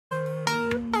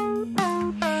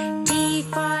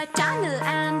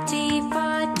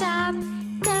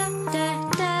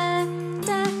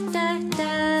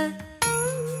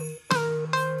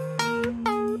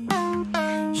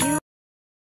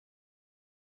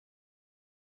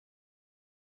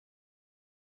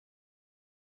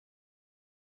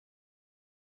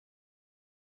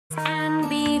and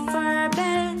B for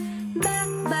bell, B,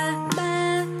 B, B,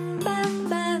 B,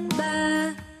 B, B.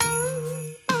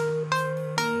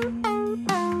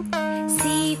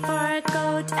 C for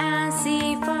coat and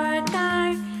C for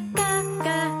car, K, K,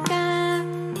 K,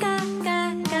 K, K,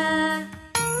 K.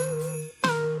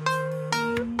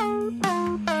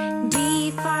 D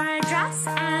for dress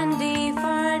and D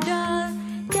for doll,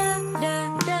 D, D,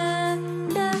 D,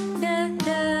 D, D, D.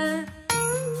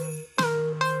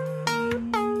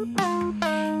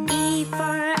 E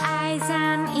for eyes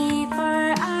and E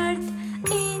for earth,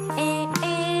 E, E, E,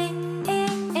 E,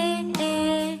 E,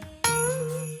 E.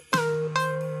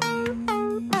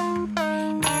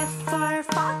 F for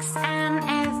fox and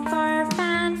F for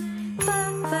fan, F,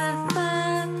 F,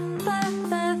 F,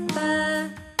 F, F,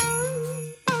 F.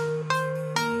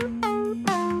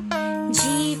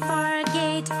 G for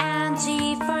gate and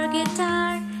G for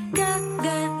guitar, G, G,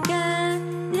 G,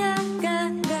 G, G,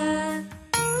 G.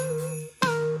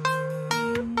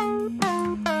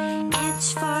 H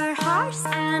for horse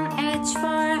and H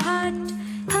for hut,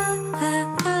 H,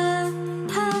 H, H,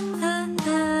 H, H,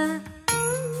 H.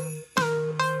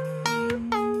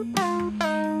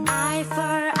 I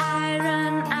for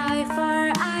iron, I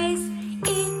for ice,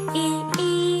 E, E,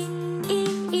 E, E,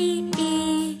 E, E.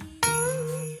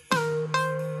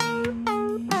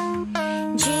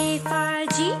 J for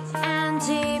jeep and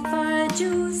J for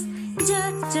juice, J,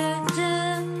 J, J,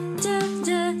 J, J,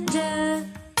 J.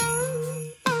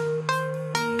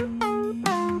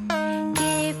 K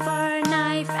for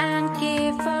knife and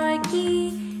K for key,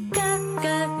 K, K,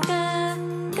 K,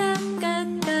 K, K,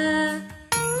 K.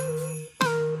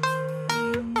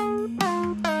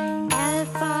 L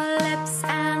for lips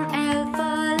and L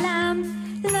for lamb,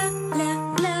 L, L,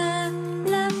 L,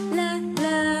 L, L,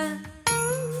 L.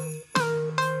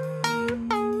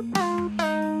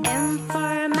 M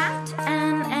for mat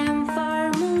and M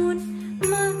for moon, M,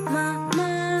 M,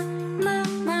 M,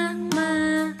 M, M,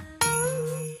 M.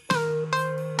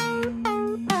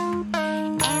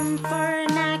 N for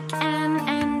neck and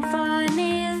N for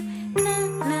nail,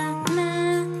 N, N,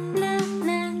 N, N,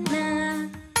 N,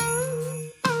 N.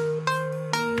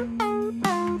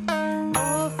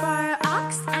 O for ox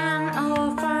and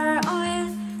O for oil,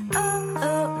 O,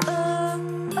 O, O,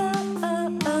 O, O,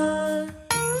 O.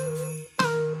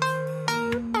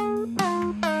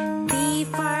 P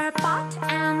for pot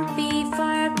and P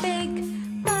for pig,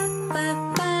 P, P,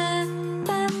 P, P,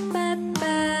 P, P.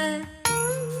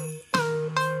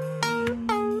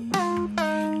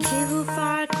 Q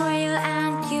for quail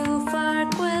and Q for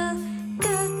quill, K,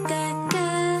 K, K,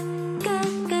 K,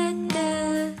 K, K.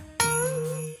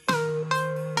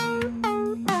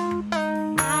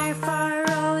 R for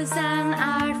rose and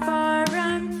R for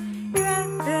run, R,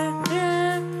 R,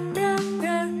 R, R,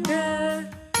 R, R.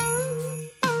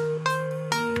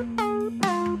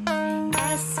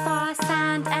 S for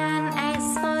sand and S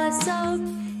for soap,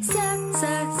 S,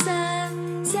 S,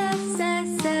 S, S,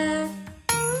 S, S.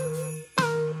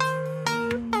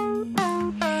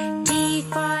 T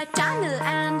for tunnel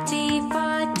and T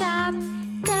for tap,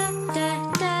 ta, ta,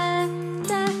 ta,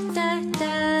 ta, ta,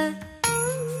 ta.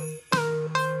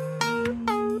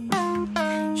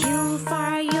 U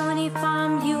for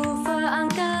uniform, U for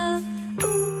uncle, ooh,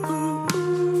 ooh,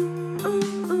 ooh, ooh,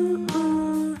 ooh,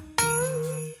 ooh.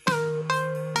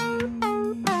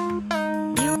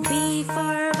 U, V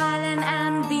for violin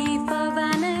and V for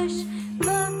vanish, V,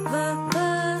 V, V,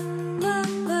 V,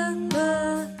 V, V.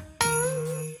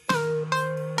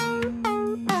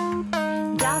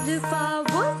 W for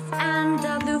wolf and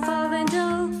W for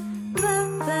window, V,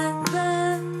 V, V,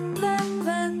 V, V,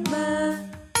 V.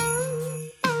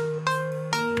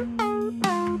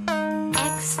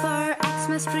 X for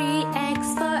Xmas tree, X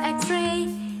for X-ray,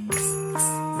 X,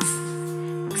 X,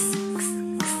 X, X, X,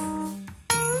 X.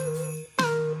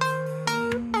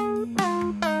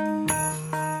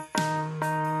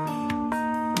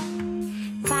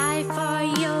 5 for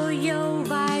yo-yo,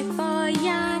 Y for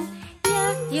yarn,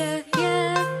 yeah, yeah,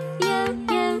 yeah, yeah,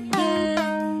 yeah,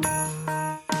 yeah.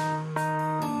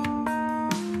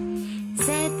 Z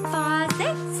for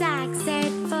zigzag, Z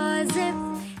for zip,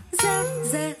 Z,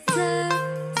 Z, Z,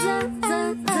 Z, Z,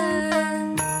 Z.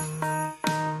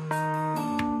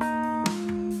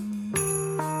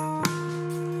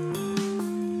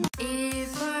 A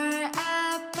for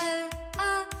apple,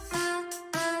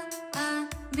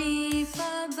 B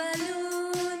for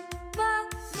balloon, B,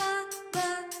 B, B,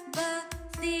 B.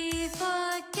 C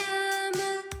for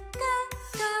camel, K,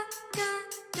 K, K,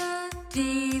 K.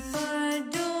 D for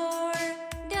door,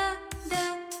 D, D,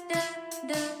 D,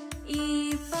 D.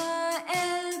 E for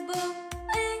elbow,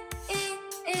 E, E,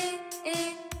 E,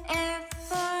 E. F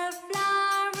for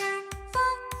flower,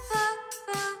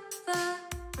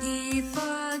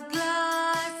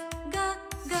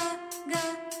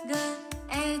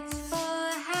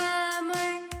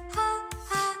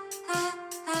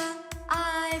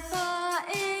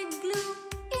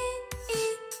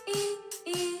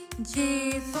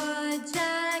 J for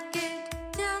jacket,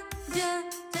 J, J,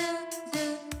 J,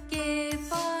 J. K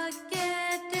for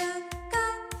kettle, K,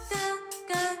 K,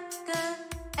 K, K.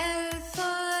 L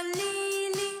for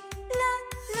lily, L,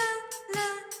 L,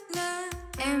 L, L.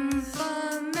 M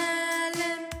for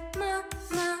melon, M,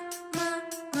 M, M,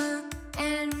 M.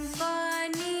 N for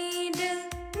needle,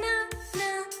 N,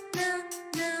 N, N,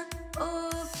 N. O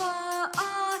for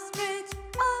ostrich,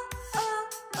 O, O,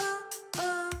 O,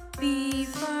 O. P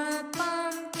for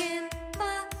pumpkin,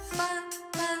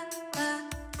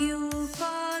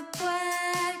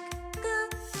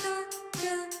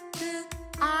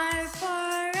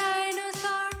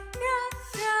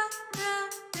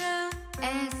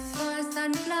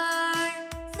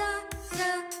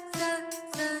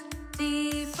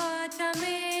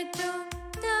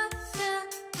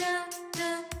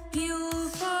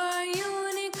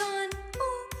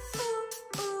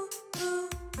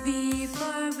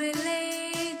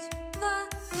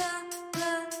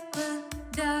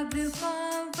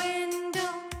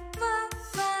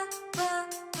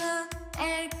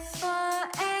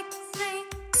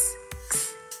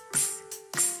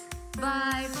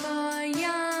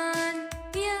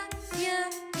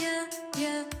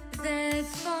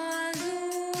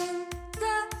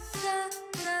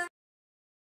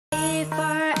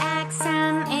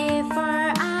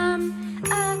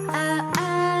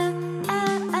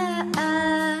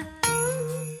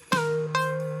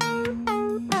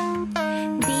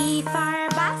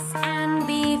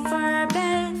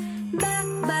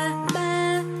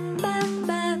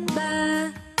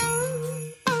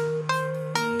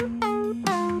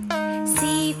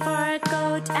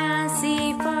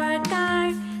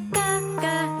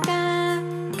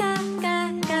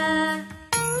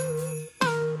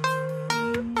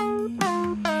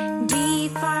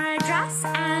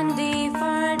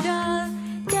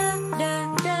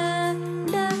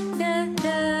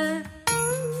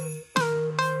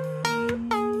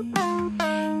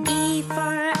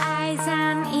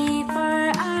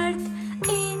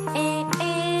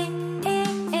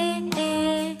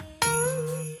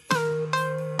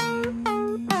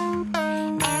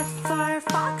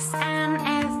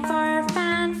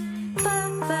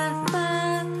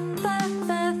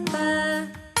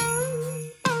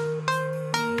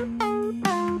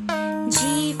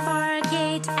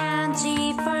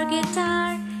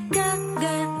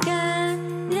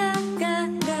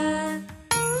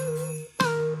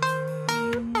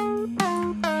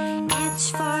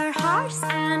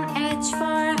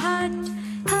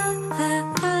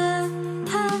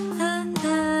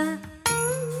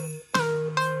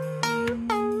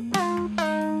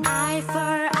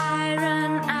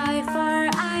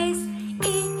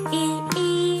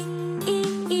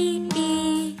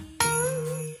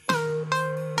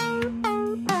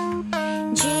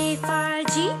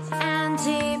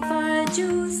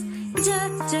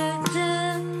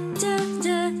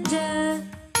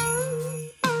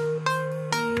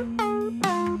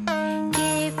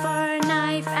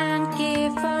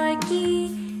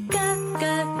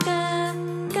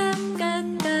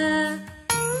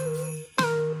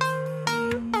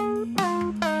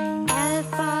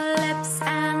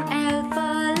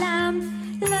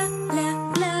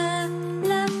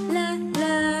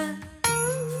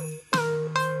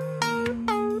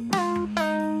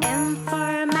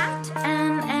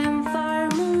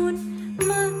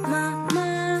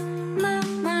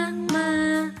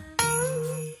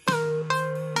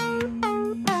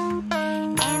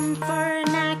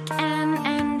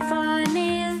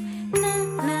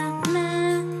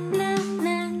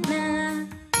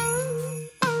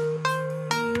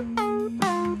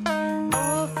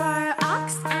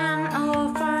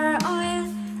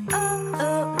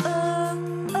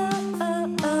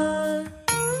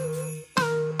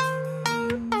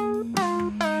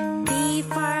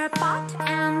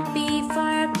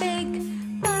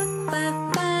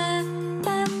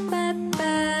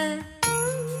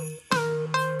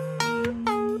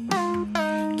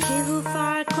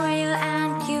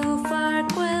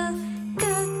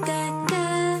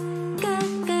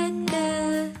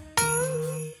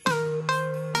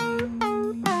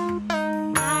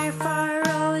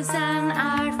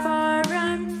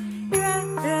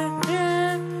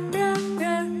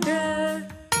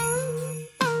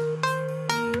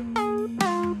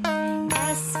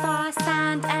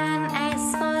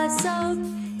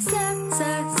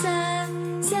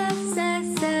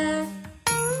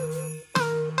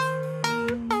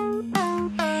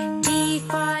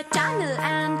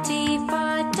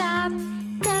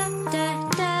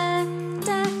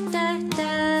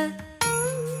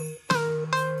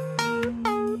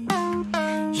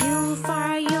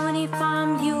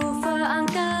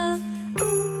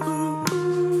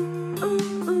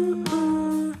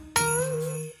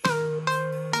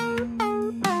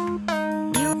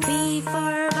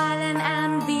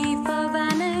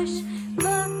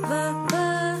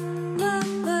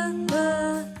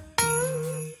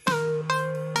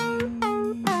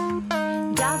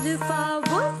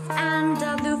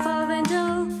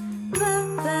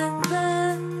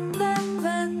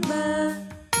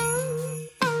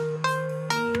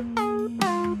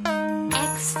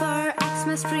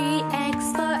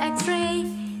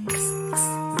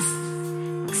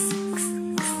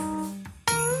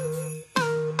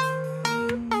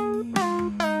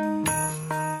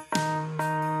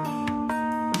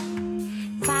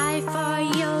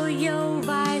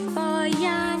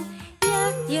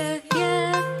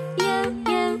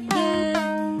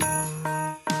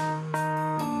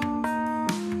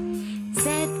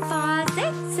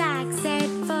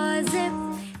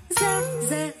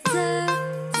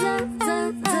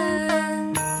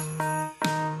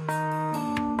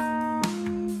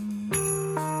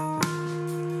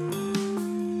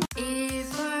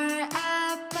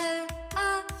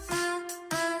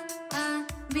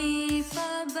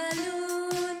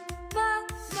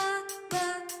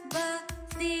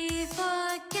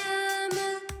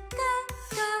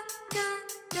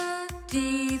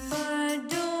 D for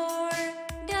door,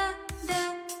 D, D,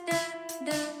 D, D.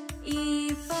 E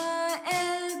for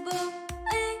elbow,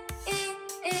 E, E,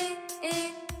 E,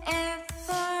 E. F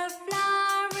for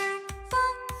flower, F,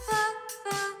 F,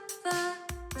 F, F.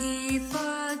 G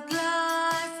for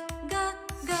glass, G,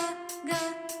 G, G,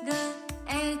 G.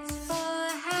 H for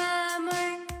hammer,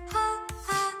 H,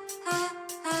 H, H,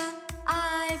 H.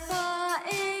 I for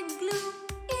igloo,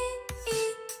 E, E,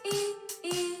 E,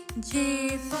 E.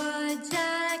 J for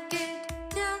jacket,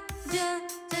 J, J,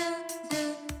 J, J.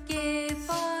 K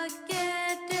for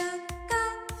kettle, K,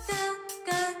 K, K,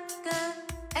 K.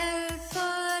 L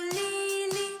for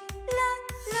lily, L,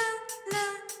 L,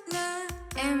 L, L.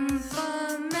 M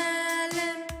for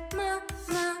melon, M,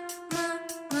 M, M,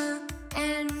 M.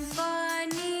 N for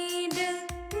needle,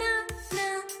 N,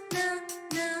 N, N,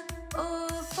 N. O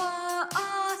for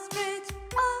ostrich,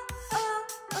 O, O,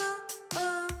 O,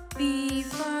 O. P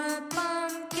for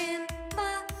pumpkin, P,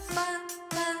 P,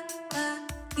 P, P.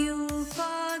 Q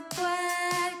for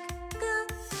quack, K,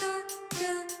 K, K,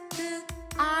 K.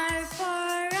 R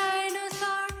for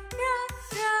rhinoceros,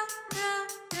 R, R, R,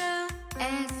 R.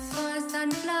 S for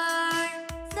sunflower,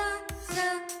 S,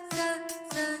 S, S,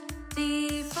 S. T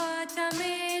for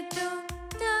tomato,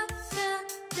 T, T,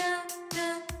 T,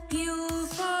 T. U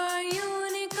for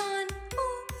unicorn,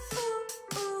 ooh, ooh,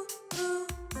 ooh, ooh.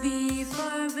 V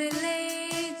for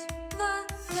village, V,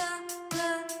 V, V,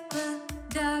 V.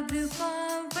 W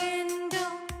for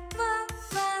window, V,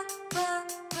 V, V,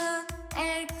 V.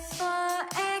 X for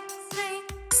X-ray,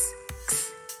 X, X,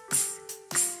 X,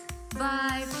 X.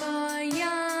 Y for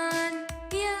yarn,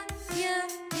 Y, Y,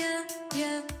 Y,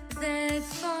 Y. Z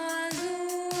for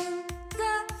zoom, Z,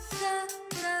 Z,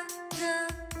 Z, Z.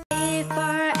 A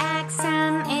for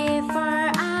accent, A for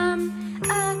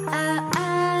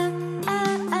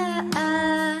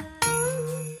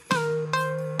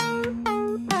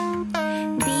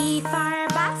B for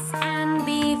bus and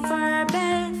B for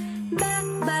bell, B,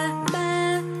 B, B,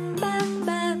 B, B,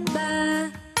 B.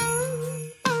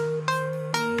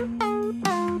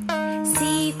 C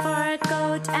for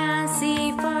coat and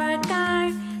C for car,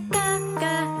 K, K,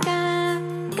 K,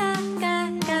 K, K,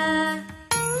 K.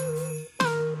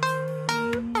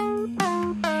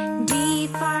 D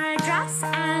for dress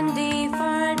and D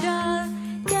for doll,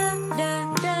 D, D,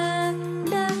 D,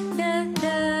 D, D, D.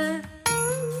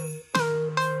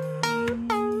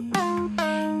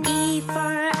 E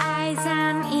for eyes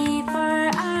and E for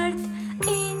earth, E,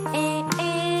 E,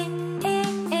 E, E,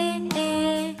 E,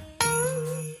 E.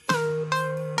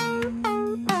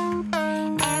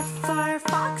 F for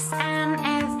fox and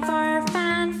F for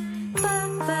fan,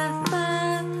 F, F,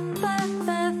 F, F,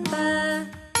 F, F.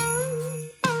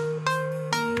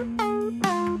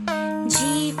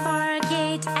 G for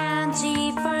gate and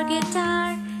G for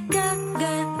guitar, G, G,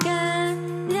 G,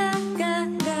 G, G,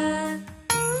 G.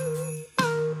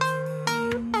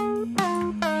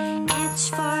 H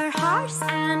for horse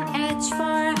and H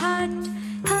for hut,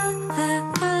 H, H,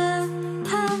 H,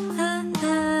 H, H,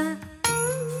 H.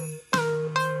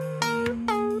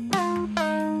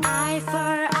 I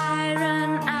for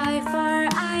iron, I for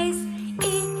ice,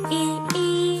 E, E,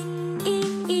 E, E,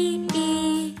 E,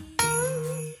 E.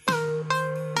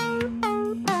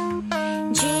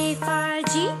 J for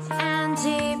jeep and J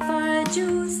for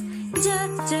juice, J,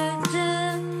 J, J,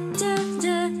 J, J,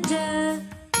 J.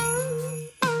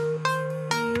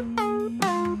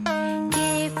 K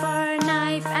for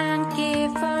knife and K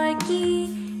for key,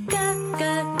 K, K,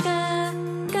 K,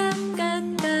 K, K,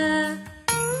 K.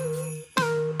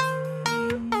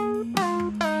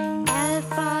 L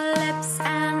for lips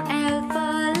and L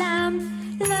for lamp,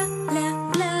 L, L,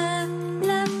 L,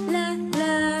 L, L,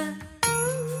 L.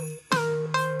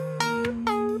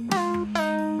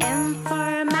 M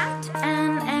for mat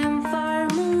and M for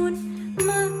moon,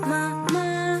 M, M,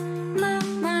 M,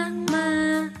 M, M,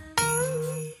 M.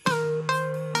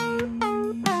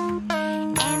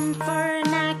 N for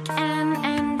neck and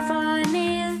N for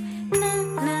nail,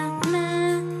 N, N,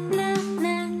 N, N,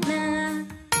 N, N.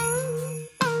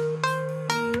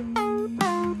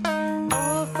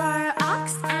 O for ox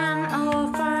and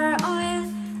O for oil,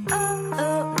 O,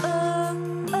 O, O,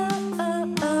 O, O,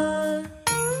 O.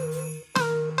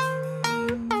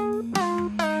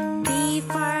 P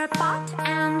for pot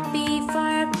and P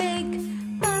for pig,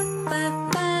 P, P,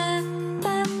 P, P,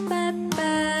 P, P.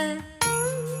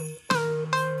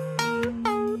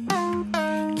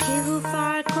 Q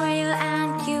for quail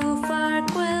and Q for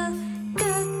quill, G,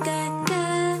 G, G,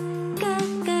 G,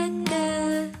 G, G.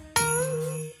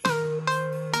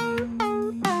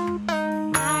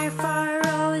 R for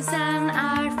rose and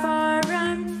R for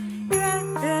run, R,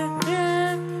 R,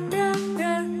 R, R,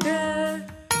 R, R.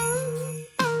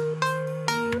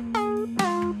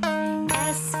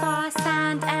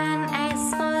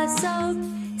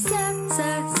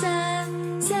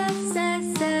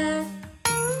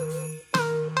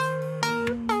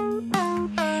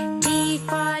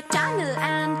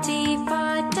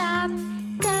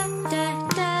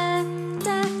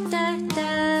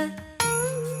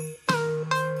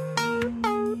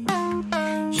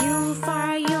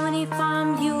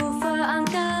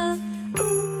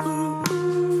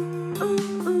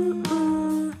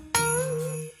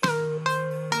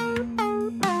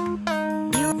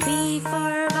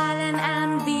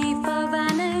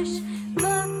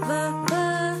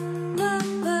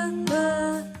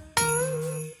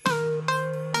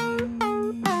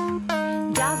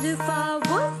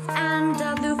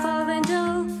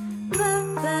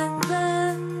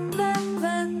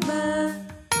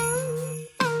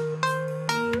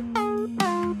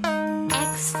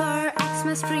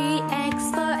 Christmas tree.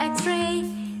 X for X-ray.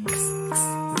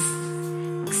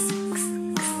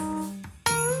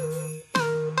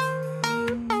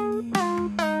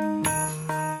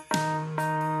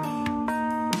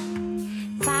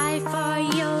 Y for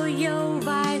yo-yo,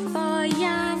 Y for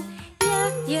yarn.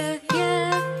 Yeah.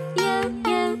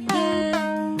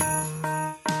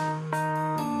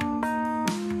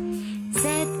 Z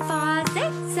for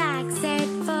zigzag, Z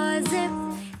for zip.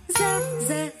 Z.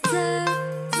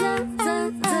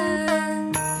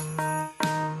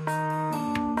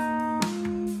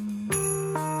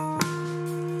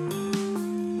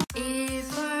 A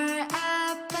for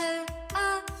apple,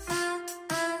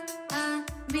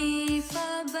 B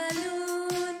for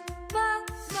balloon,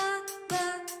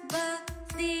 B.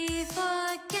 C for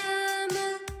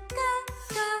camel, K.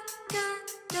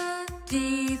 D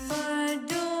for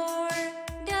door,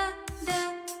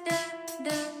 D.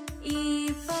 E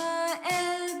for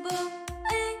elbow,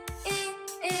 A.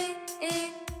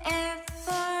 F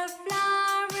for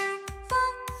flower, F.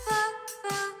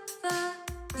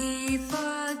 G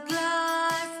for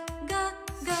glass, G.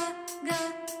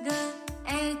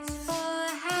 H for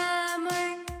hammer,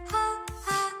 H.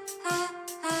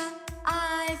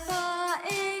 I for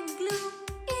igloo,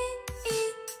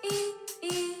 E.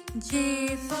 J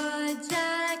for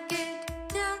jacket,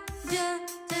 J.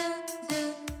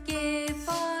 K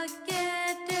for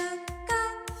kettle, K.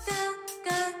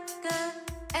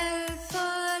 L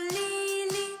for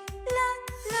lily, L.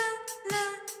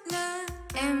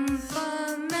 M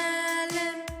for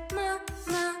melon, M.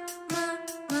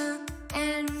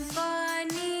 N for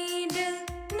needle,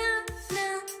 N.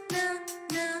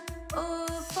 O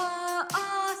for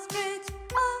ostrich,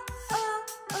 O.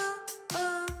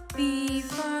 P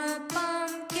for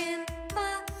pumpkin, P.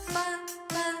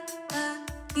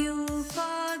 Q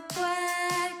for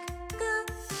quack,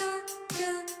 K.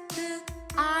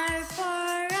 R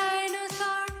for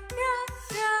rhinoceros,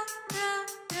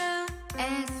 R.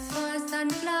 S for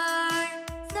sunflower,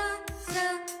 S.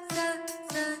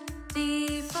 T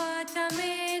for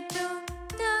tomato,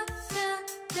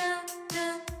 T.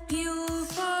 U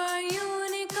for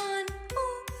unicorn,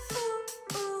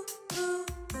 U.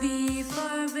 V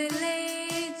for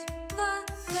village,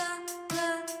 V.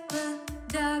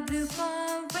 W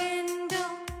for window,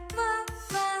 V.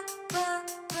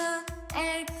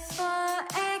 X for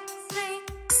X-ray,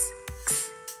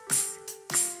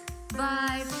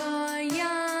 Y for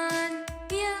yarn,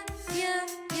 yeah.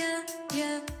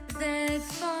 Z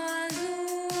for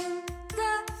zoom, Z.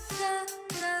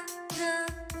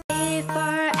 A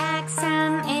for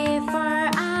accent, A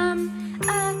for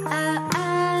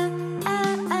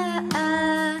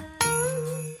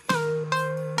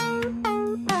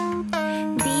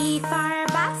B for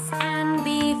bus and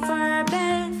B for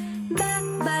bell, B.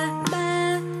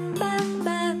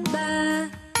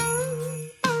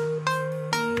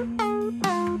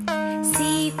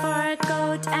 C for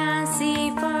coat and C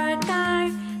for car,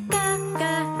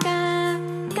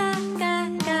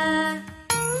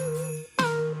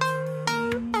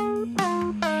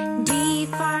 G. D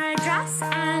for dress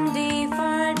and D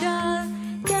for doll,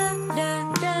 D.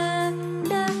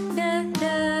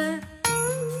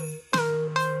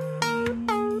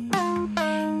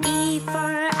 E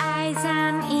for eyes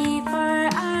and E for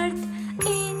earth, E.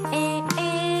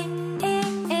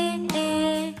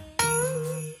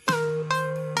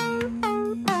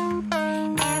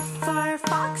 F for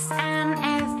fox and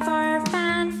F for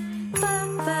fan, F.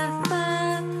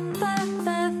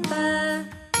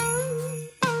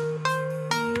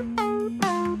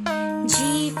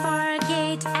 G for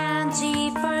gate and G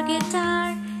for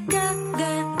guitar, G.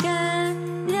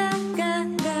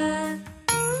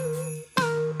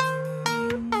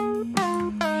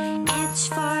 H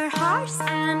for horse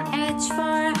and H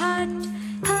for hut,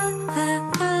 H.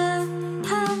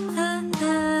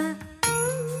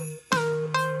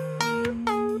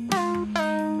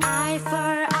 I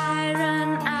for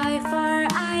iron, I for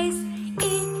ice, E.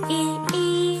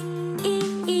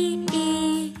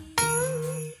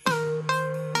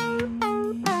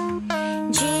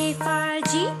 J for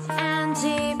jeep and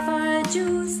J for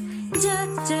juice, J.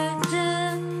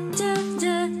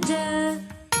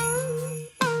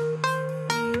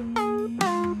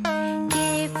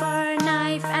 K for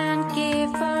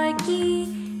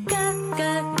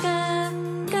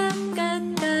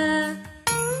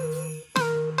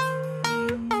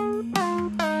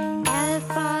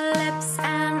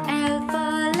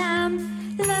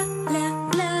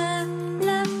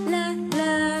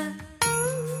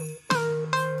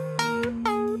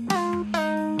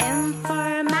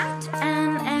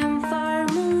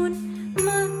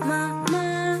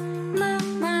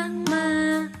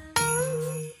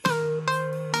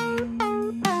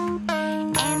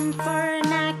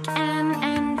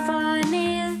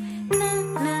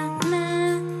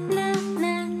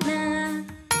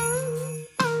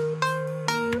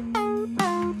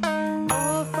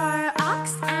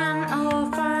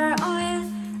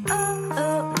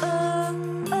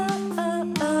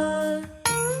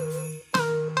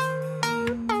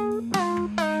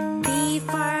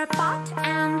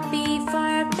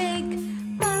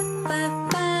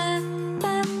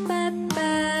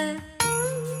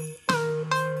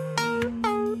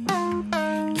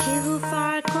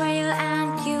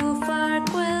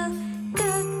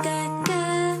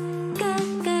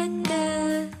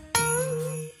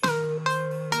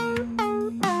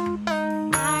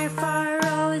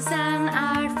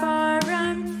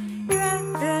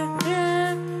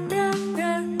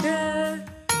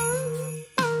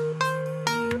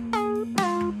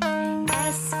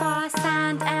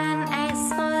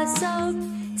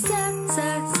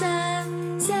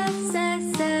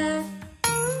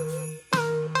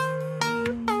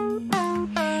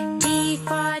T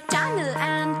for tunnel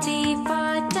and T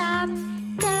for tap.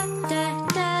 Da da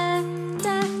da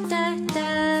da da da.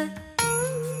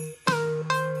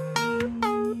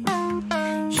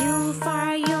 U for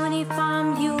uniform,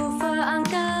 U for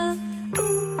uncle.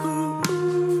 Ooh ooh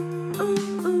ooh ooh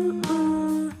ooh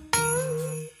ooh.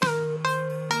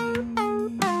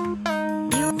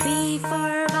 U V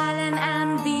for violin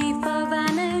and V for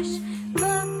vanish. V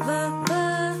v v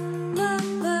v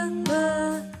v v.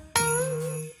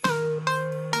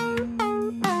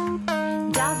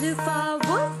 W for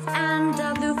wolf and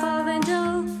W for window.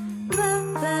 V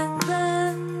v v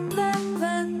v v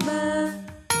v.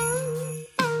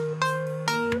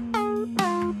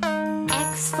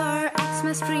 X for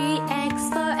Xmas tree, X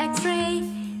for X-ray.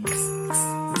 X, X,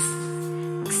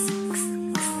 X, X,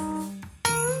 X.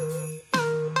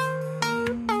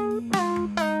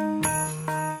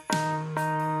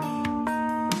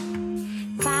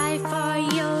 Y for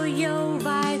yo-yo,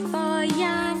 Y for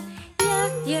yarn. Yeah,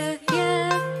 yeah, yeah,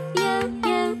 yeah,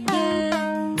 yeah, yeah.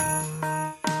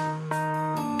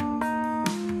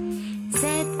 Z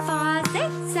for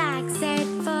zigzag, Z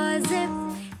for zip.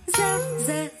 Z, Z,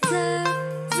 Z,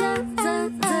 Z, Z,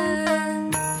 Z.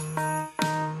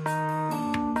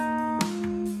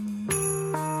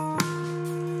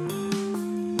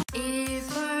 A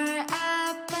for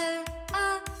apple,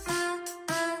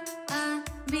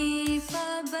 B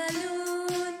for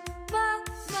balloon, B,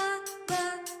 B, B,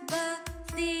 B.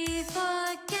 C for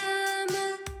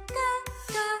camel, K,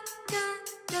 K, K,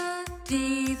 K. D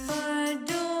for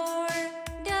door,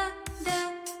 D, D,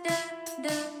 D, D.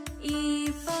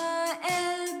 E for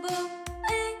elbow,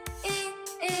 E, E,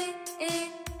 E,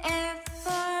 E. F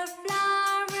for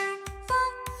flower,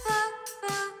 F, F,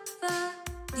 F, F.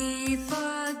 G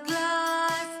for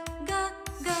glass, G,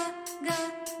 G, G,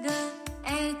 G.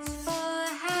 H for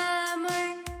hammer,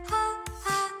 H,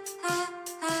 H, H,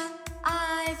 H.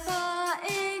 I for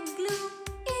igloo,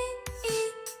 E, E,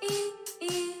 E,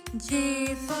 E. J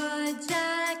for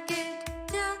jacket,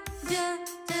 J, J,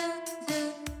 J, J.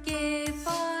 K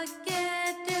for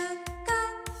kettle, K,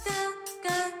 K, K,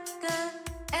 K.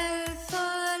 L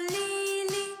for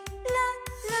lily, L,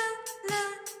 L,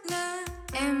 L, L.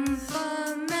 M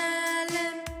for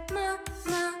melon, M,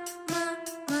 M, M,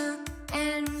 M.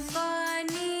 N for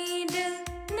needle,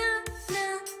 N,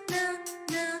 N, N,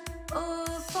 N. O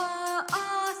for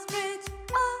ostrich,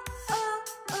 O, O,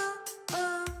 O,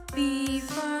 O. P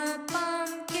for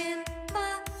pumpkin, P,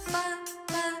 P,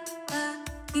 P, P.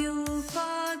 Q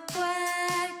for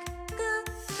quack, K,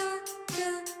 K, K,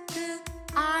 K.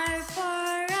 R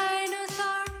for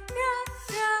rhinoceros,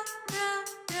 R, R, R,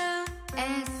 R.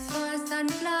 S for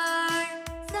sunflower,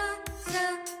 S,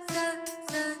 S, S,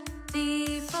 S. T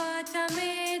for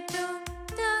tomato,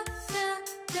 T, T,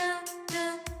 T,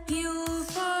 T. U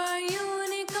for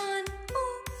unicorn,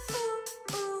 ooh, ooh,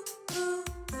 ooh, ooh.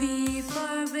 V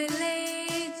for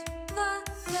village, V,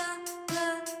 V, V,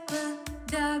 V.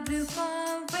 W for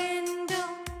window,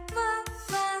 V,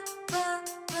 V, V,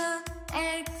 V.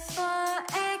 X for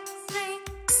X-ray,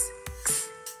 X,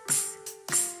 X, X,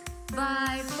 X.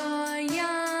 Y for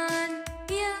yarn,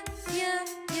 yeah, yeah,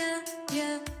 yeah,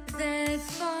 yeah. Z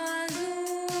for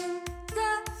zoom, Z,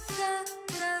 Z,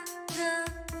 Z, Z.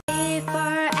 A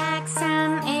for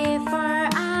accent, A for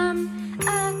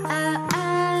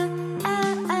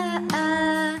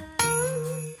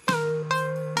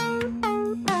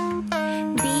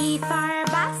B for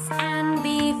bus and B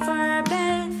for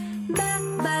bell, B,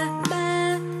 B, B,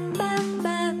 B, B,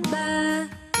 B.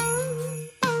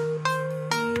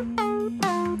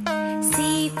 C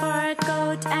for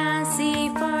coat and C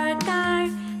for car,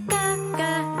 K, K,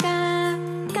 K,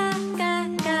 K, K,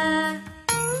 K.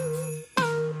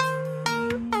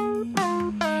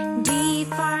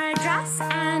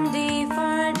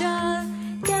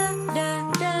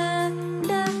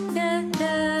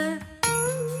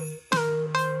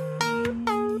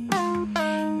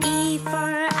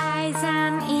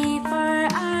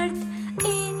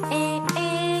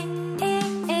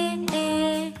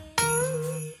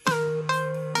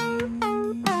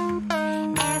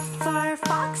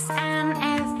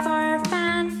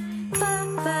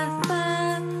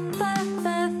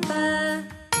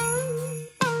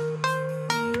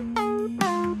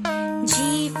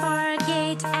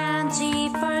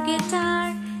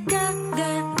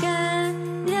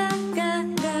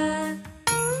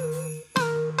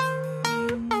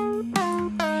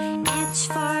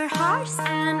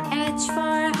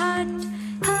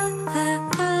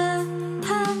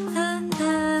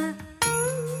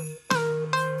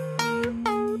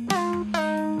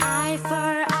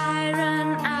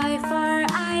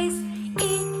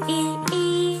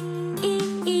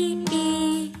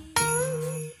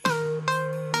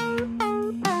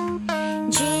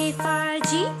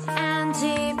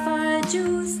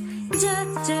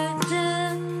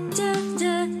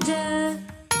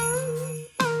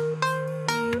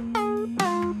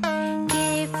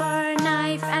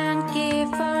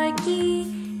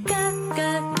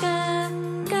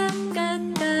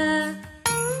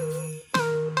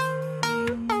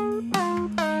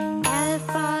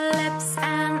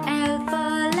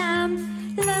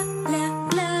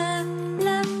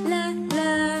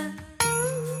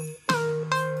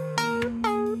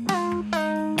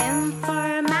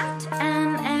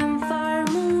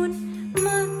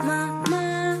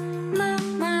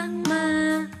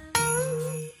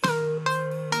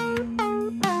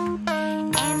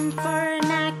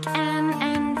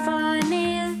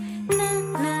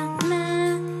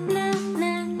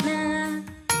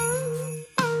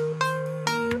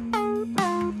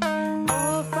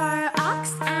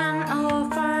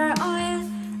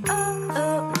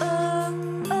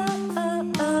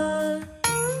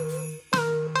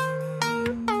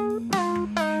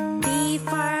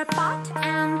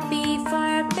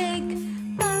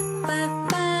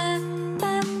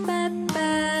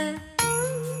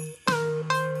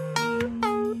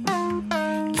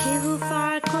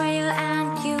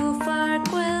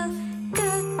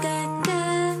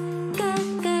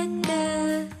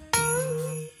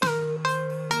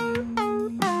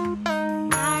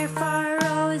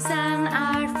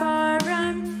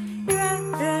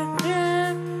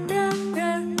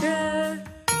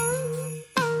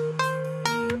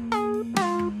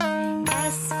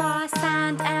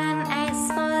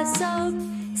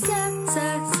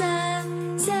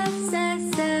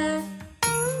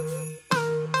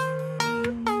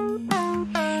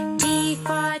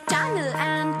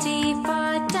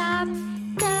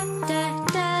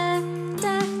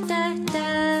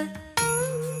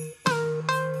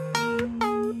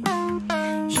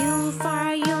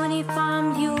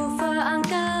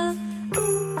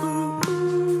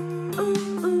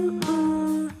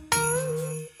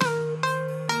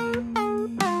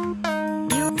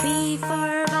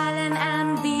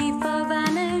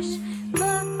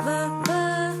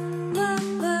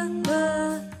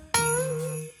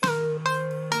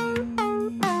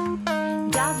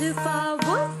 W for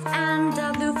wolf and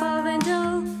W for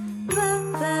window. V,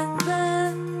 V, V,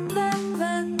 V, V,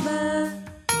 V.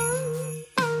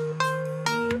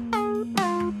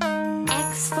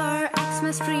 X for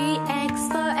Xmas tree, X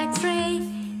for X-ray.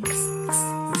 X, X,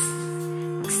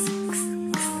 X, X,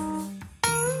 X.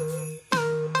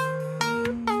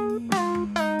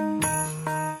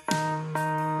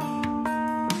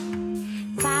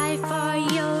 Y for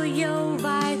yo-yo,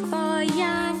 Y for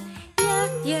yarn. Yeah,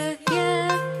 yeah, yeah,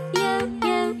 yeah,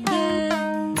 yeah, yeah.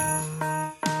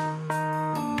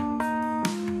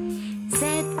 Z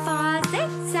for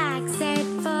zigzag, Z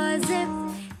for zip.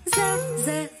 Z, Z,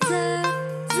 Z,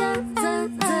 Z, Z,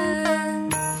 Z.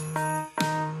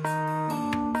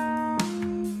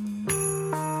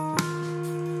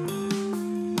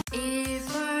 A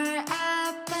for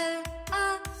apple,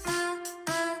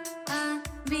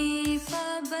 B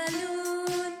for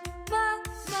balloon, B,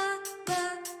 B, B,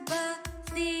 B.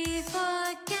 C for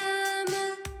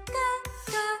camel, K,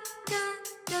 K, K,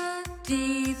 K. D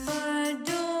for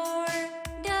door,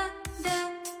 D, D,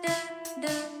 D, D.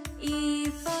 E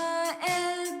for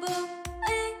elbow,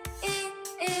 A, A,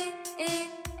 A, A.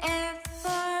 F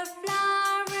for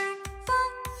flower, F,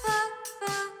 F,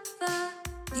 F, F.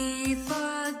 G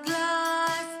for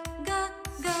glass, G,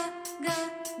 G, G,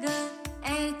 G.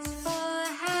 H for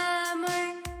hammer,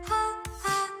 H,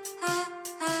 H, H,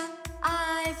 H. I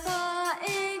for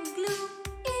igloo,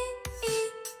 E, E,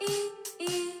 E,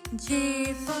 E. J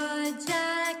for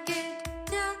jacket,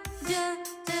 J, J,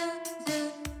 J, J.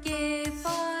 K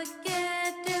for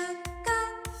kettle, K,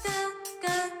 K, K,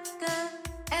 K.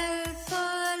 L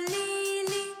for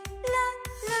lily, L,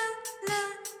 L,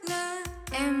 L, L.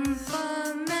 M for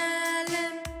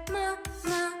melon, M,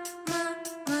 M, M,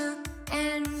 M.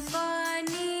 N for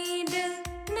needle,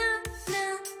 N,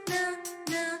 N, N,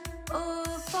 N. O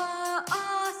for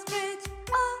ostrich,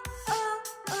 O, O,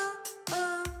 O,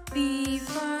 O. P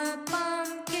for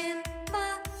pumpkin, P,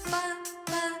 P,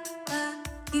 P, P.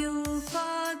 Q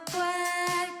for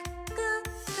quack, K,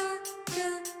 K, K,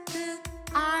 K.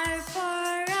 R for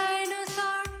rhinoceros,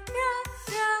 R,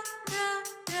 R, R,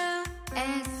 R.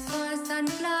 S for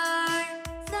sunflower,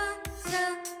 S, S,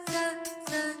 S,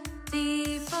 S. T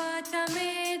for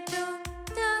tomato,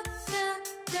 T, T,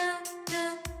 T,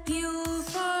 T. U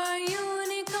for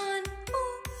unicorn,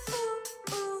 ooh, ooh,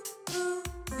 ooh, ooh.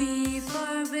 V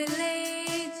for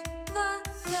village, V,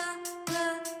 V, V,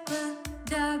 V.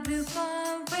 W for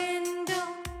window,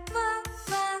 V,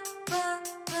 V, V,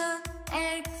 V.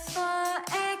 X for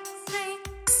X-ray,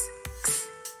 X,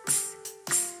 X, X,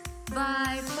 X.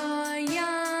 Y for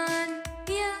yarn,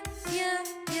 yeah, yeah,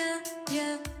 yeah,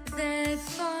 yeah. Z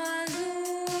for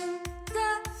zoom, Z,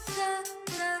 Z,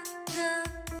 Z, Z.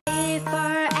 A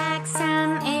for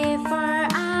accent, A for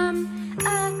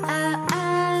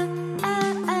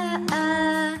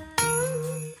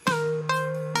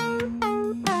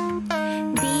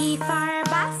B for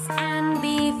bus and B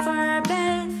for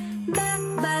bell, B,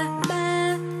 B, B,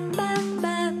 B, B,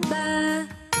 B.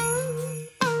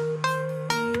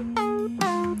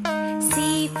 C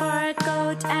for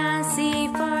coat and C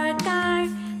for car,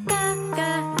 K, K,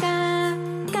 K,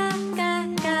 K, K,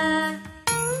 K.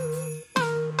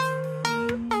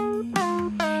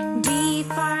 D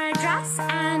for dress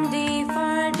and D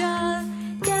for doll,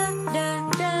 D, D,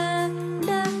 D, D,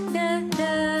 D, D.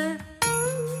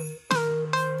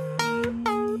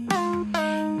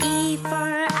 E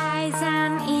for eyes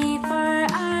and E for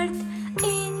earth, E,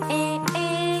 A, A,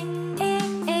 A,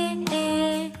 A,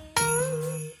 A.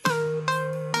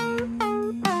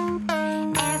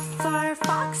 F for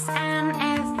fox and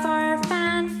F for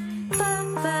fan, F,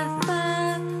 F,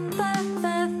 F, F,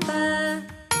 F, F.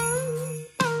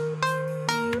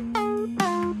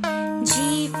 G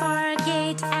for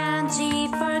gate and G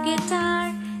for guitar,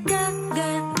 G, G,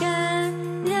 G,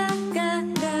 G, G,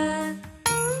 G.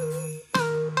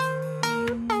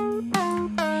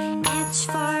 H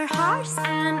for horse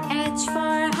and H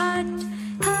for hut,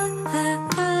 H, H,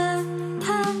 H,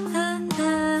 H, H,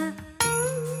 H.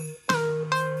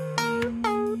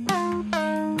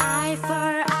 I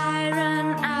for iron,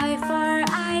 I for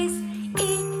ice,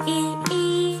 E, E, E,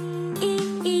 E,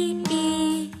 E, E.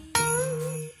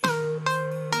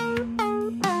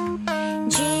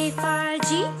 J for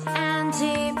jeep and J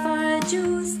for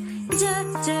juice, J,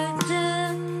 J, J,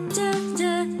 J, J,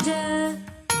 J.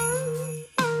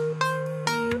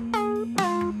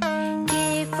 K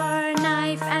for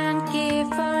knife and K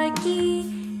for key,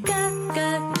 K, K,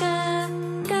 K,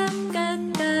 K, K,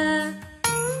 K.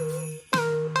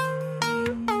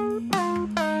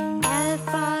 L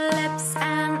for lips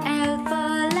and L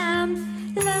for lamp,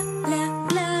 L, L,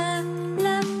 L,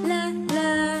 L, L,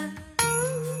 L.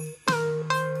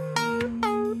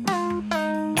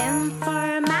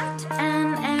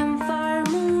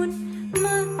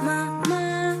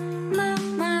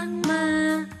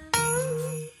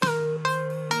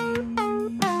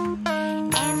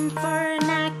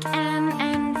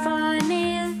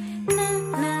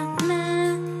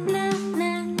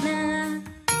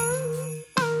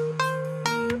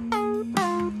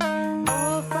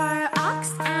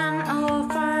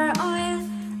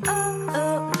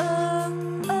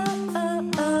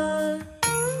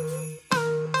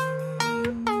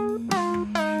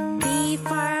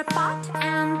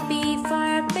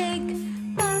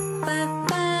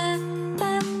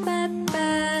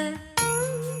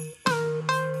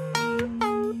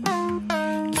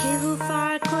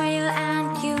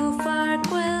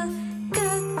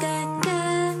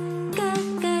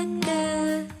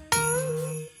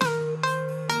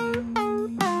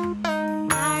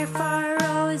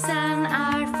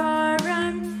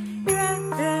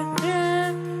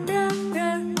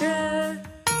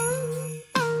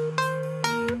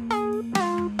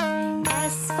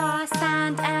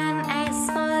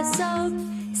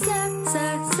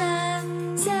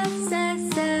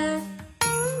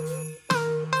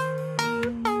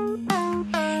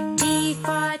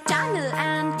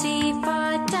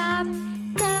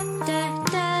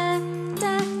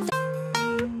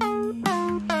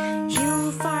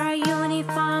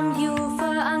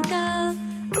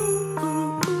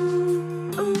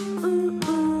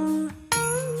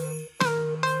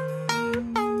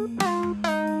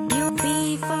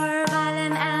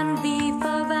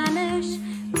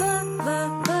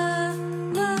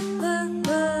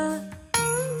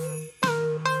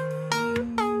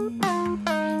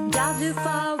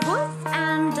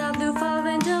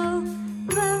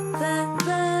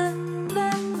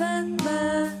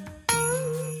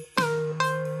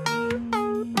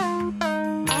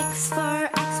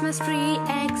 Christmas tree.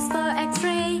 X for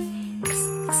X-ray.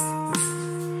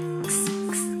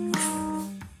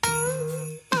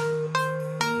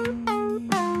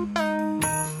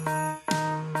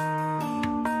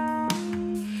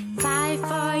 Y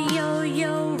for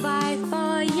yo-yo. Y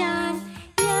for yarn.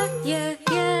 Yeah.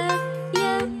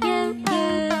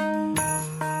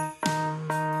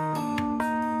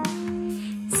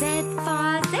 Z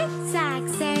for zigzag.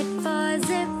 Z for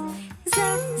zip.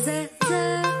 Z.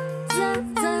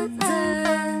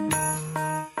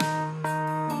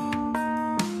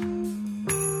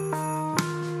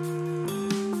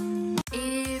 A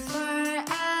for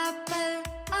apple.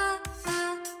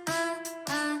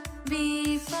 B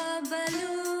for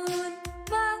balloon.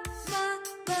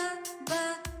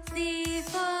 B. C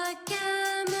for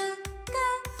camel.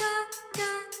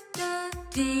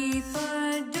 D for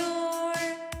door.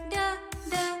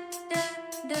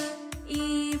 D.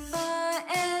 E for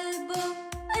elbow.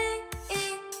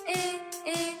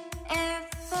 F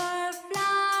for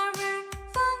flower.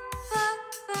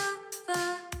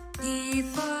 G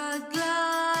for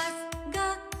glass.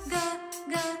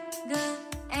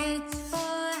 H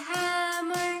for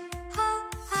hammer.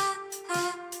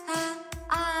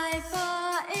 I for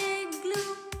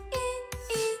igloo.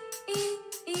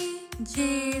 J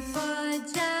for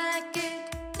jacket.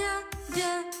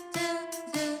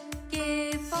 K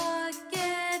for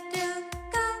kettle.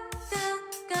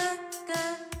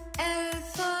 L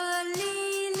for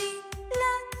lily.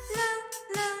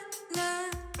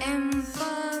 M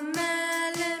for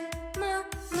melon.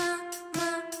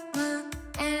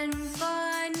 N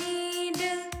for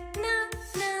needle.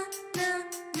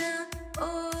 O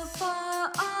for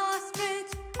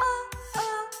ostrich.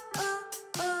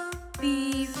 P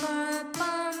for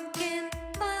pumpkin.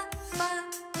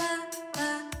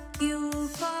 Q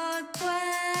for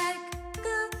quack.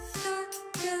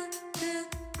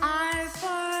 R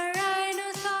for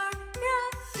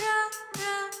rhinoceros.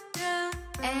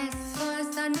 S for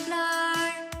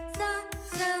sunflower.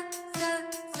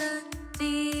 T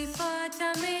for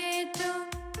tomato.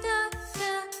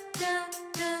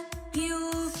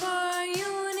 U for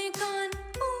unicorn.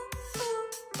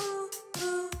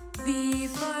 V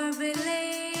for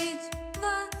village.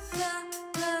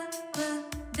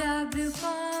 W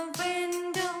for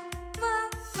window.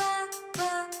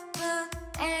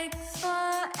 X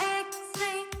for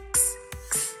X-ray.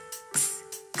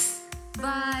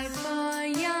 Y for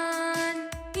yarn.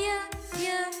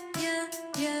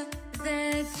 Z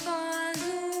for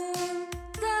zoom.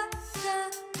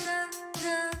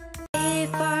 A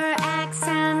for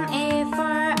accent. A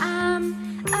for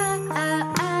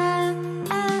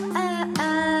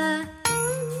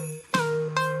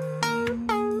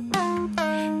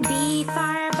B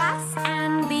for bus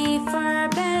and B for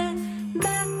bell.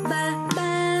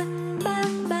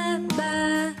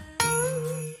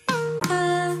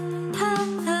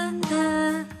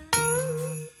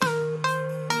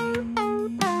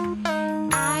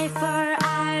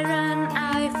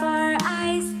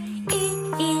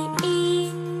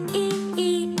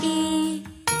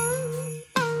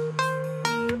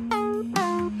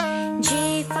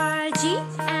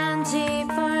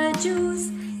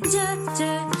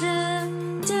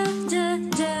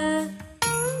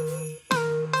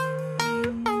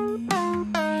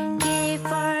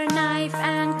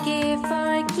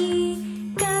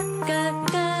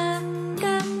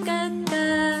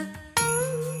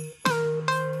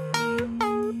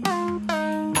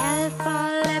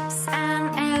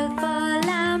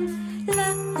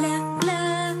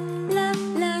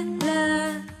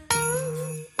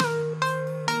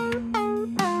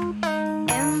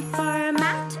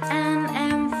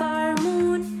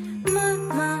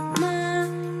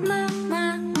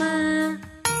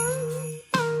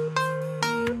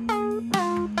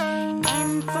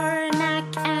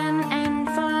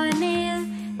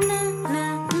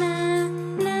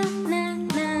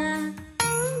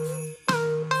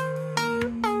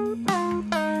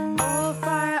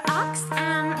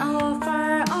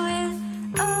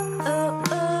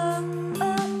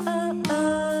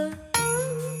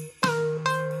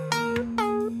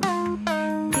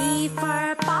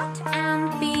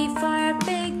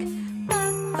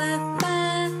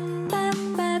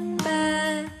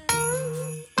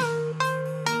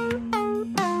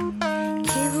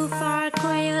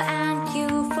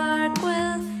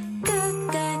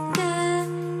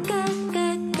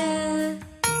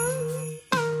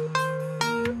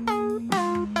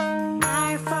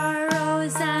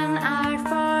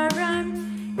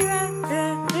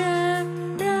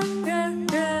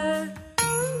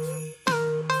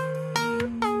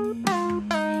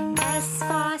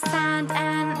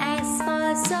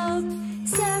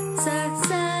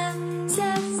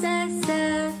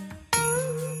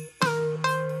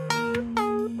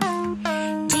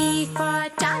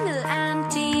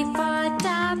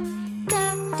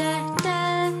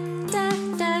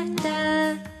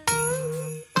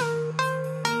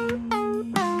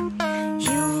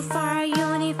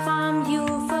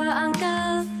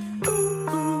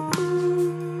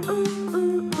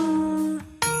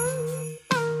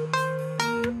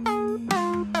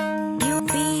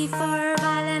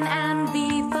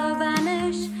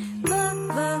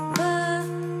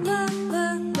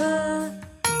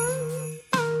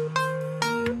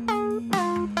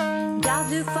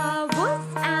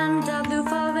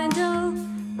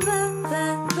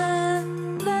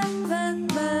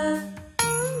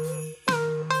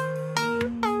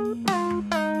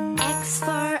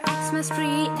 for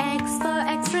tree, X for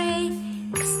X-ray.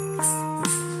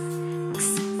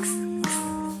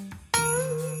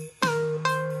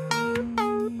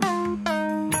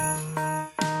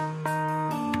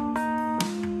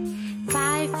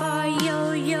 Y for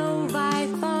yo-yo, Y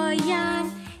for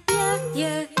yarn.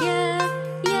 Yeah.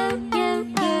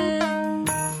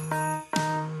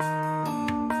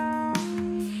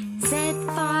 Z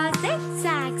for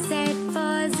zigzag, Z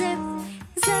for zip.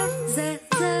 Z.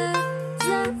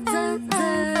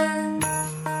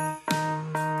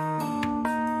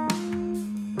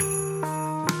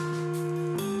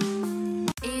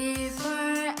 A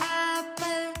for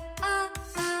apple,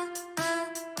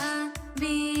 B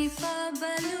for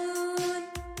balloon,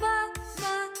 B.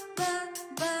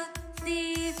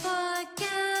 C for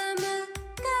camel,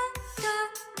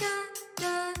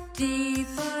 D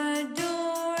for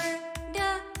door,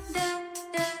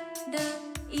 D.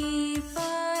 E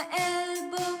for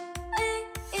elbow,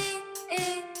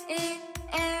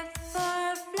 F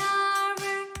for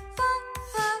flower, F.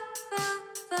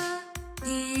 G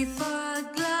for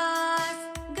glass,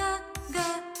 G.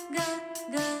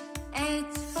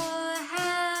 H for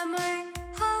hammer,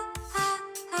 H.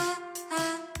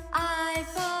 I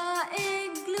for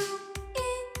igloo,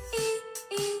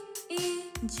 E.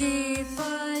 J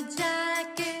for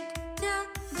jacket,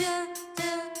 J.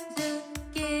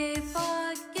 K for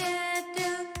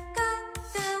kettle,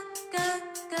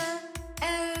 K.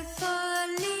 L for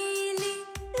lily,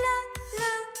 L.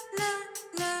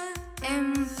 M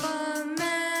for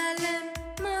melon,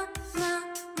 M.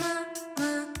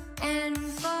 N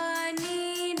for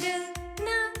needle,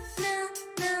 N.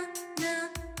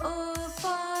 O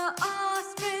for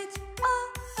ostrich, O.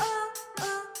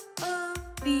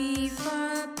 P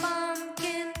for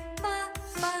pumpkin, P.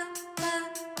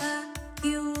 Q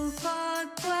for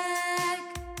quack,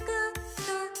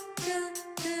 G.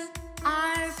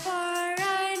 R for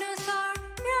rhinoceros,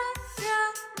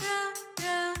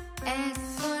 R. S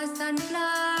for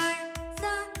sunflower,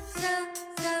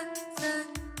 S.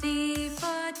 T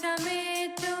for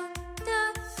tomato,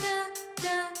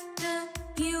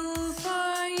 T. U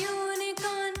for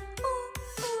unicorn,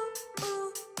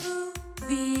 V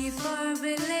for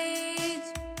village,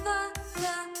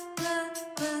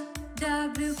 V.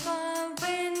 W for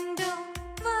window,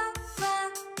 V.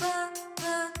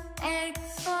 X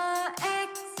for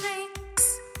X-ray,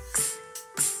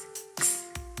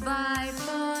 Y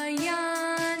for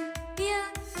yarn, yeah.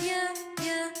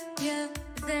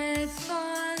 Z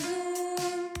for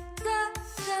zoom,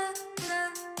 Z.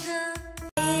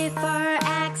 A for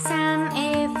accent, A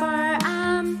for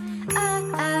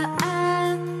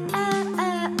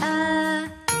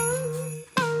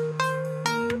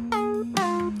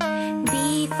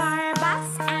B for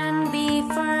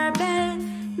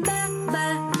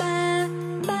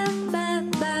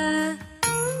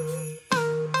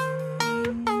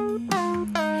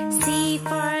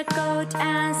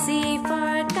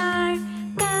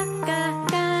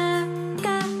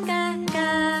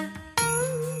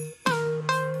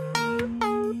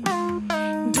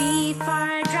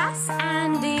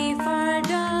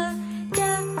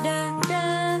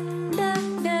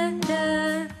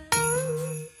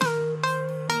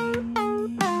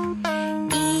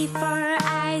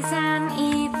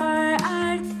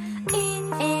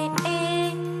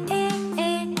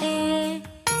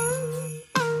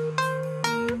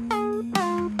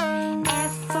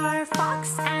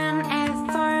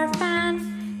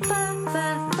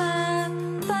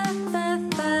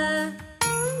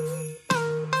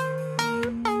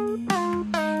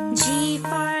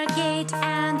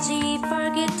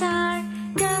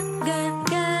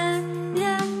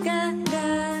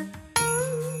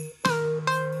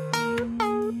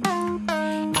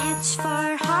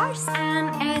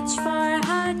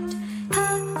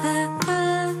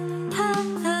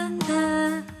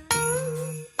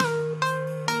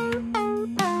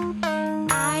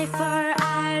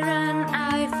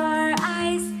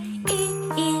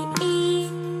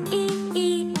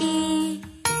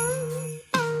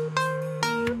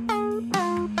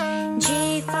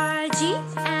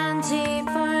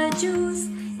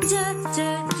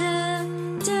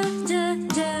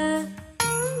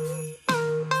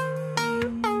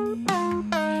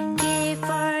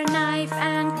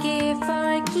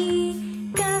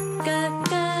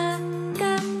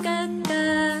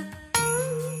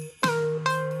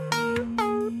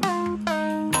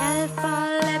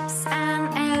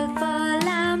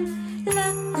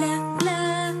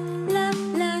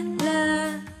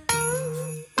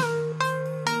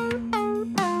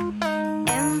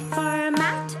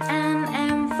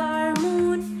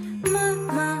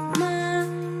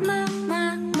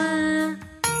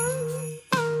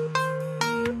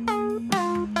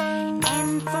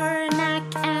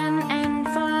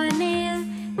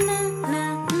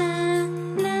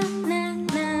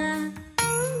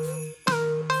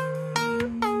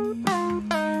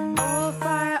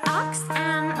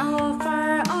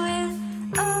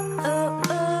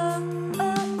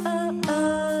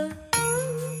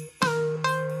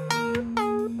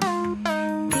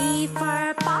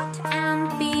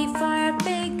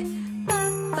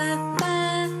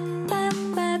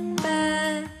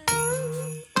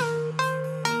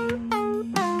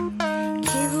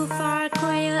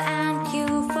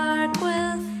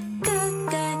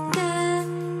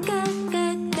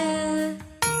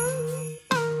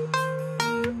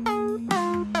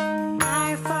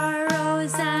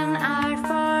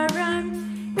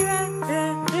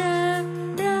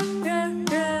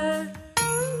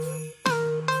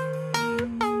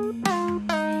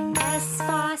S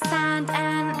for sand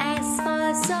and S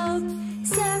for soap.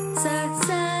 S, s,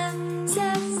 s,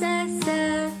 s, s,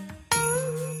 s.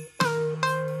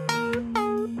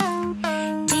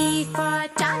 T for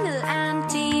tunnel and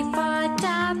T for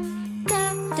tap. T,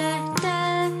 t, t,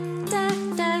 t,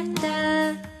 t, t.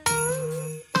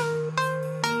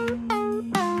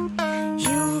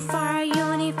 U for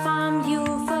uniform, U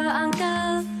for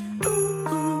uncle. Ooh,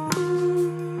 ooh, ooh,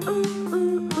 ooh,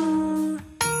 ooh, ooh.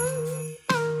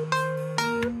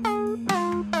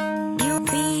 U,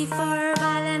 V for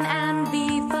violin and V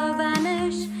for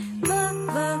vanish. V,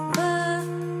 v, v,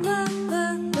 v, v,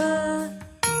 v.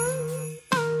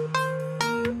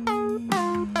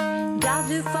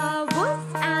 W for wolf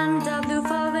and W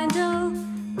for window.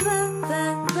 V, v,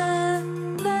 v,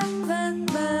 v, v,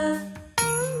 v.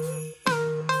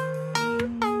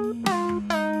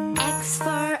 X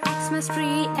for Xmas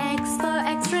tree, X for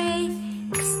X-ray.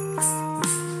 X, x,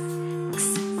 x, x,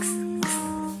 x, x.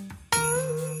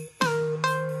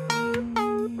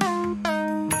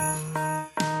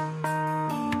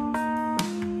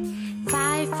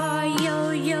 Y for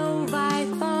yo-yo, Y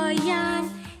for yarn.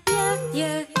 Yeah,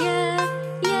 yeah, yeah,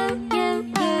 yeah, yeah,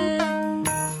 yeah.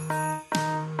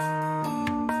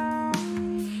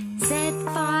 Z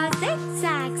for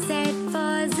zigzag, Z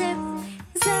for zip.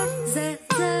 Z, z,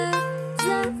 z, z,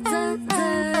 z, z.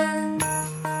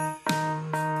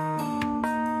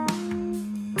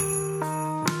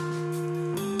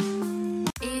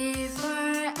 A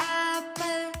for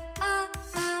apple,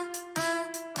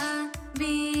 B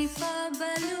for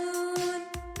balloon,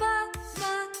 B, b,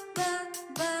 b,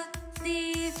 b. C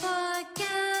for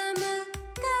camel,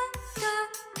 g, g,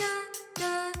 g, g.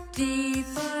 D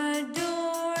for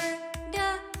door, d,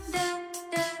 d,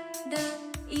 d, d.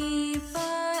 E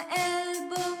for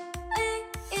elbow, e,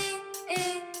 e, e,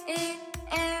 e.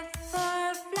 F for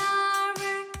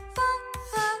flower, f,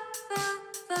 f, f,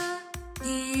 f. G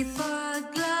for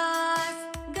glass,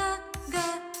 g, g,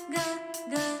 g,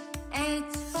 g.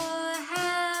 H for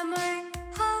hammer,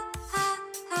 ha, ha,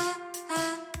 ha, ha.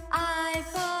 I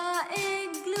for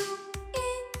igloo, e,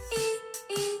 e,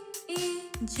 e, e.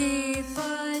 J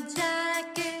for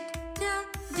jacket, j,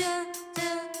 j, j,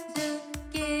 j.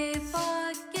 K for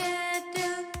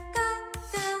kettle, k,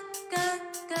 k, k,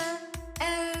 k.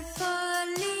 L for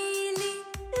lily,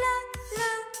 la,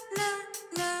 la, la,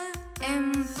 la. M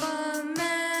for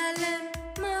melon,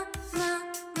 ma, ma,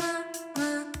 ma, ma.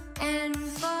 N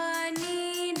for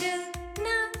needle,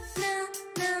 na, na,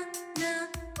 na, na.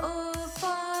 O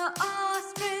for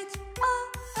ostrich, o,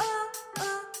 o,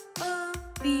 o, o.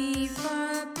 P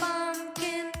for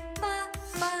pumpkin, pa,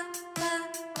 pa, pa,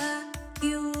 pa. Q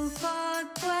for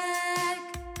quack,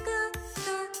 g, g,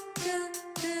 g,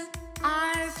 g.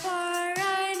 R for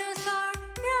rhinoceros,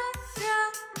 ra, ra,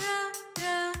 ra,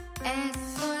 ra. S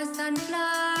for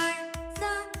sunflower,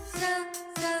 sa, sa,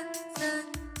 sa, sa.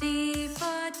 T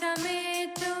for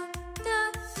tomato, da,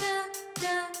 da,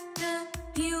 da, da.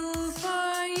 U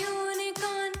for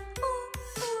unicorn, ooh,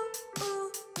 ooh, ooh,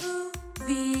 ooh. V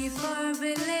for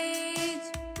village,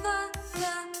 va,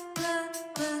 va, va,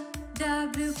 va.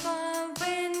 W for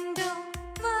window,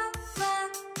 va, va,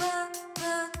 va,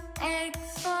 va. X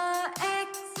for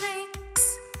X-ray, x,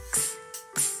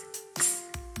 x, x, x.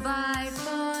 Y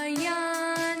for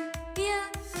yarn, yeah,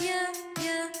 yeah,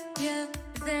 yeah, yeah.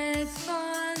 Z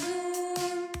for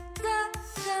zoom, za,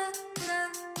 za, za,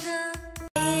 za.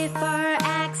 A for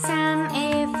axe and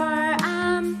A for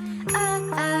arm,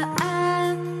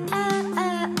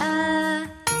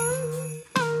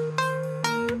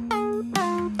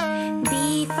 B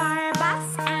for bus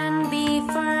and B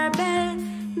for bell,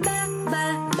 b, b,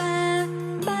 b,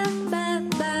 b, b,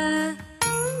 b.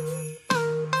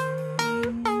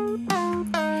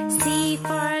 C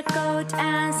for coat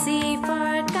and C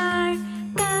for car,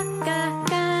 g, g,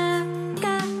 g, g,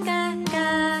 g, g.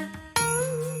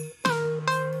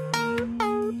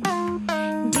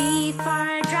 D for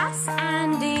dress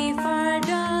and D for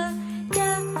doll, d,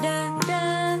 d, d,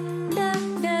 d,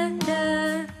 d, d.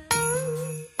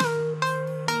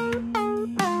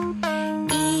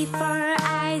 E for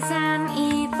eyes and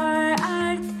E for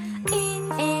earth, E,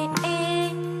 E, E,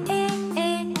 E, E,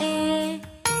 E.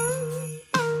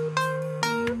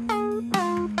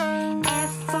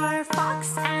 F for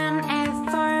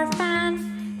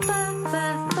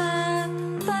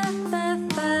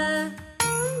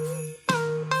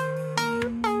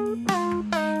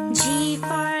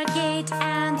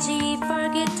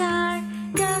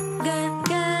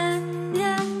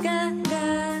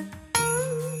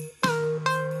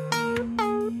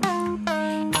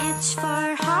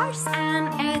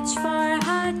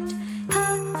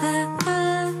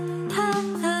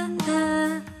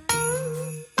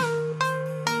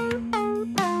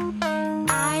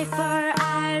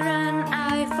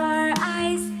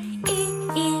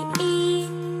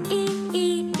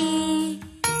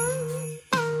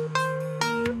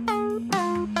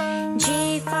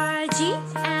for G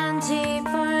and J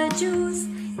for juice.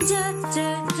 J, J,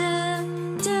 J,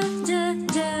 J, J,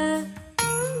 J.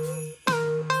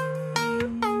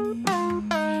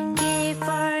 K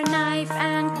for knife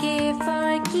and K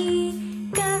for key.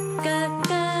 K, K,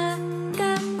 K, K,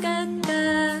 K, K.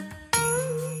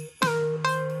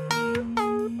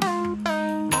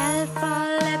 L for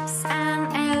lips and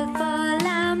L for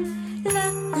lamb. L,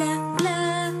 L, L,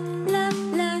 L,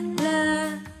 L,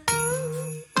 L.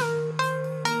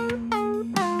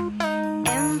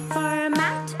 M for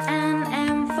mat and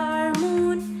M for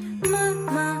moon. M,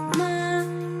 M, M,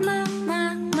 M,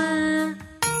 M, M.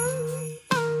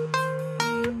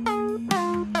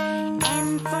 N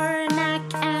for neck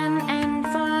and N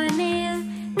for nail.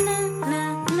 N,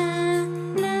 N, N,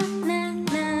 N, N,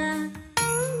 N.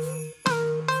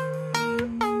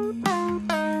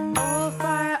 O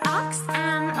for ox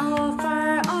and O for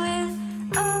oil.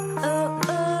 O, O,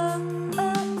 O, O,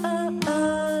 O, O.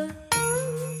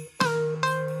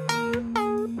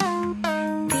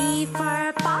 P for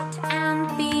pot and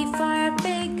P for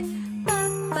pig. P,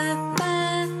 P, P,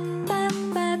 P,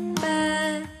 P, P.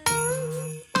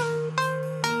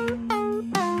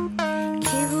 Q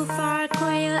for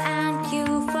quail and Q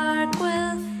for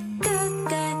quill. G,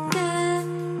 G, G,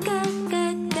 G, G,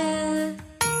 G.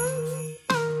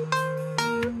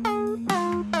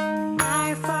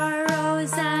 R for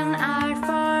rose and R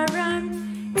for run.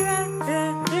 R,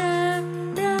 R, R,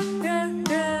 R, R,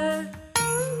 R.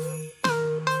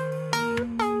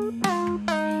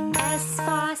 S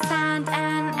for sand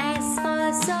and S for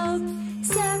soap.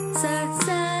 S, S,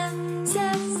 S,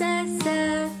 S, S,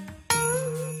 S.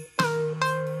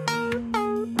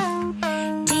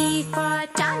 T for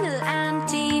tunnel and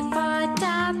T for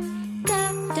tap.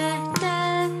 Tap, tap,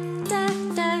 tap, tap,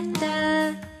 tap,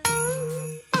 tap.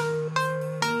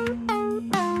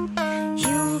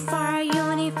 U for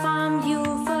uniform, U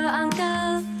for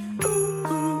uncle. Ooh,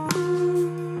 ooh, ooh,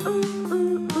 ooh,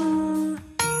 ooh, ooh.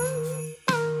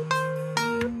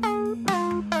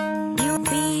 U,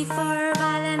 V for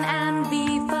violin and V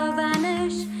for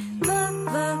vanish. V,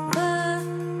 V, V,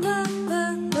 V, V,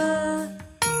 V.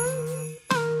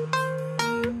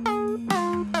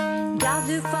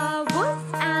 W for wolf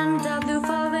and W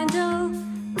for window.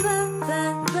 V, V,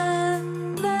 V,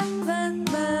 V, V,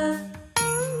 V.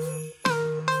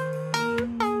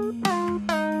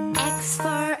 X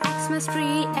for Xmas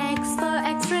tree, X for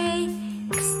X-ray.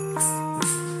 X, X,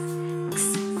 X, X,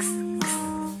 X, X.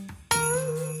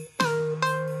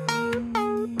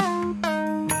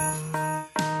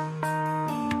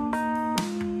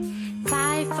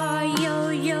 Y for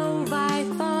yo-yo, Y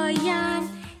for yarn.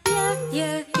 Yeah,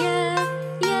 yeah, yeah,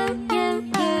 yeah, yeah,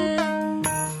 yeah.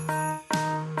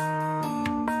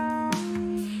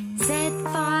 Z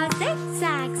for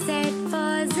zigzag, Z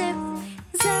for zip.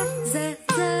 Z, Z,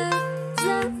 Z, Z,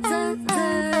 Z, Z.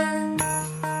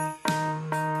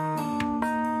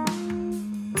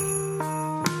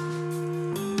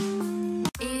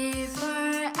 A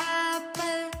for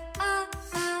apple,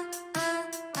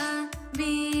 B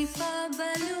for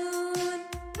balloon,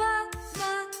 B, B,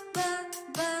 B,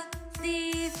 B. C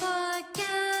for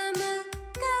camel,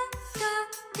 G, G,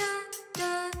 G, G.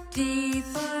 D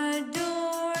for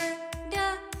door, D,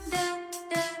 D,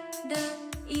 D, D.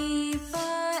 E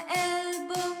for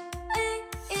elbow, E,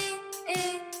 E, E,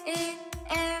 E.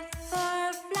 F for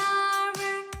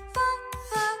flower, F,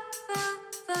 F,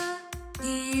 F, F. G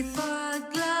for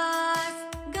glass,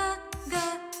 G, G,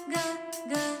 G,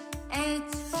 G.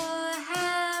 H for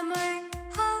hammer,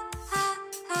 H, H,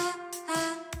 H,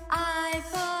 H. I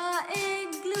for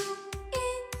igloo, E,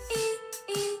 E,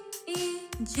 E, E.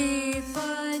 J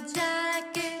for